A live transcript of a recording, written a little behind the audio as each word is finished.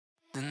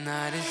The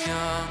night is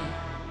young,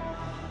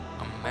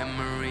 our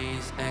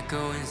memories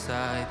echo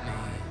inside me.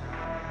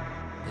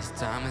 As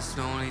time is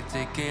slowly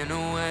ticking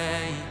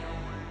away,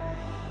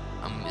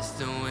 I miss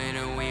the way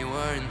that we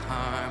were in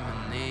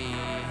harmony.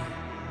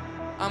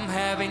 I'm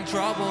having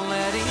trouble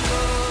letting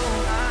go.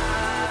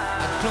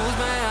 I close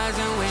my eyes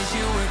and wish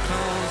you were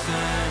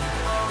closer.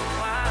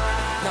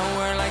 Now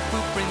we're like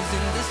footprints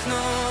in the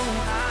snow,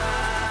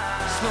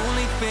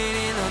 slowly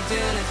fading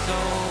until it's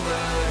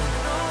over.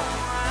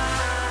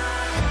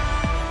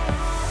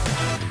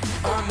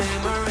 Our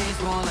memories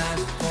won't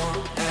last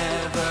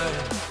forever.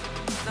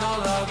 Now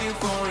love you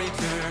for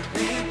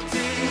eternity.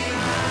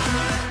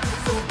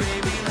 So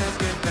baby, let's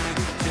get back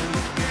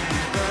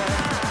together.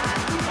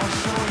 I'll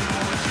show you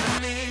what you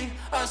need,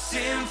 a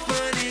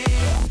symphony.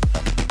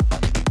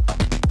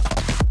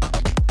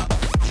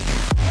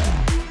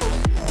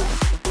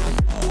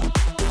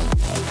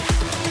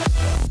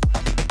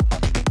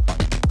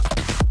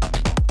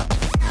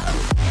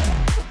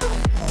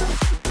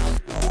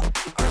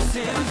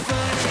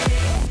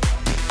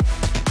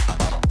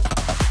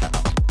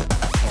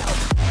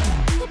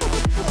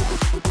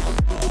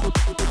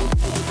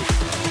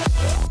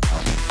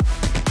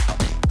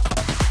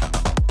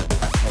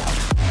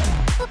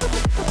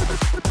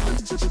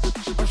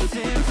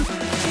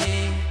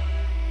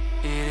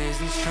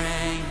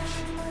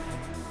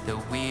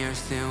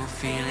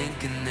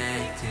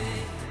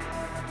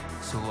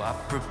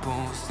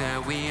 Propose that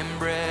we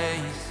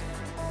embrace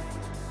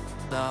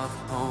love,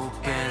 hope,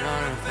 and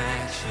our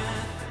affection.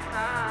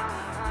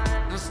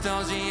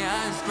 Nostalgia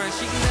is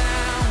crashing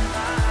down,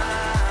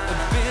 a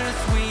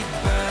bittersweet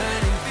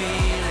burning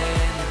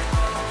feeling.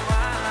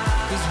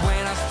 Cause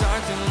when I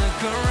start to look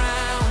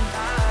around,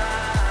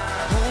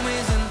 home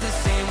isn't the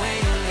same way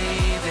you're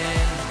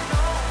leaving.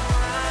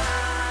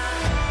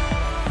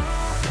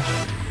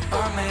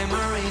 Our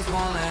memories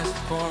won't last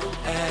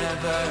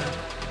forever.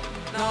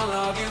 I'll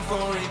love you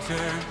for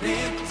eternity.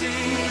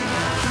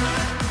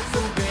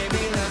 So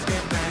baby, let's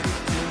get back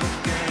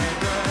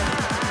together.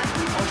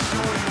 I'll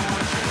show you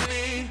what you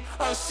need,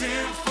 a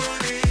symphony.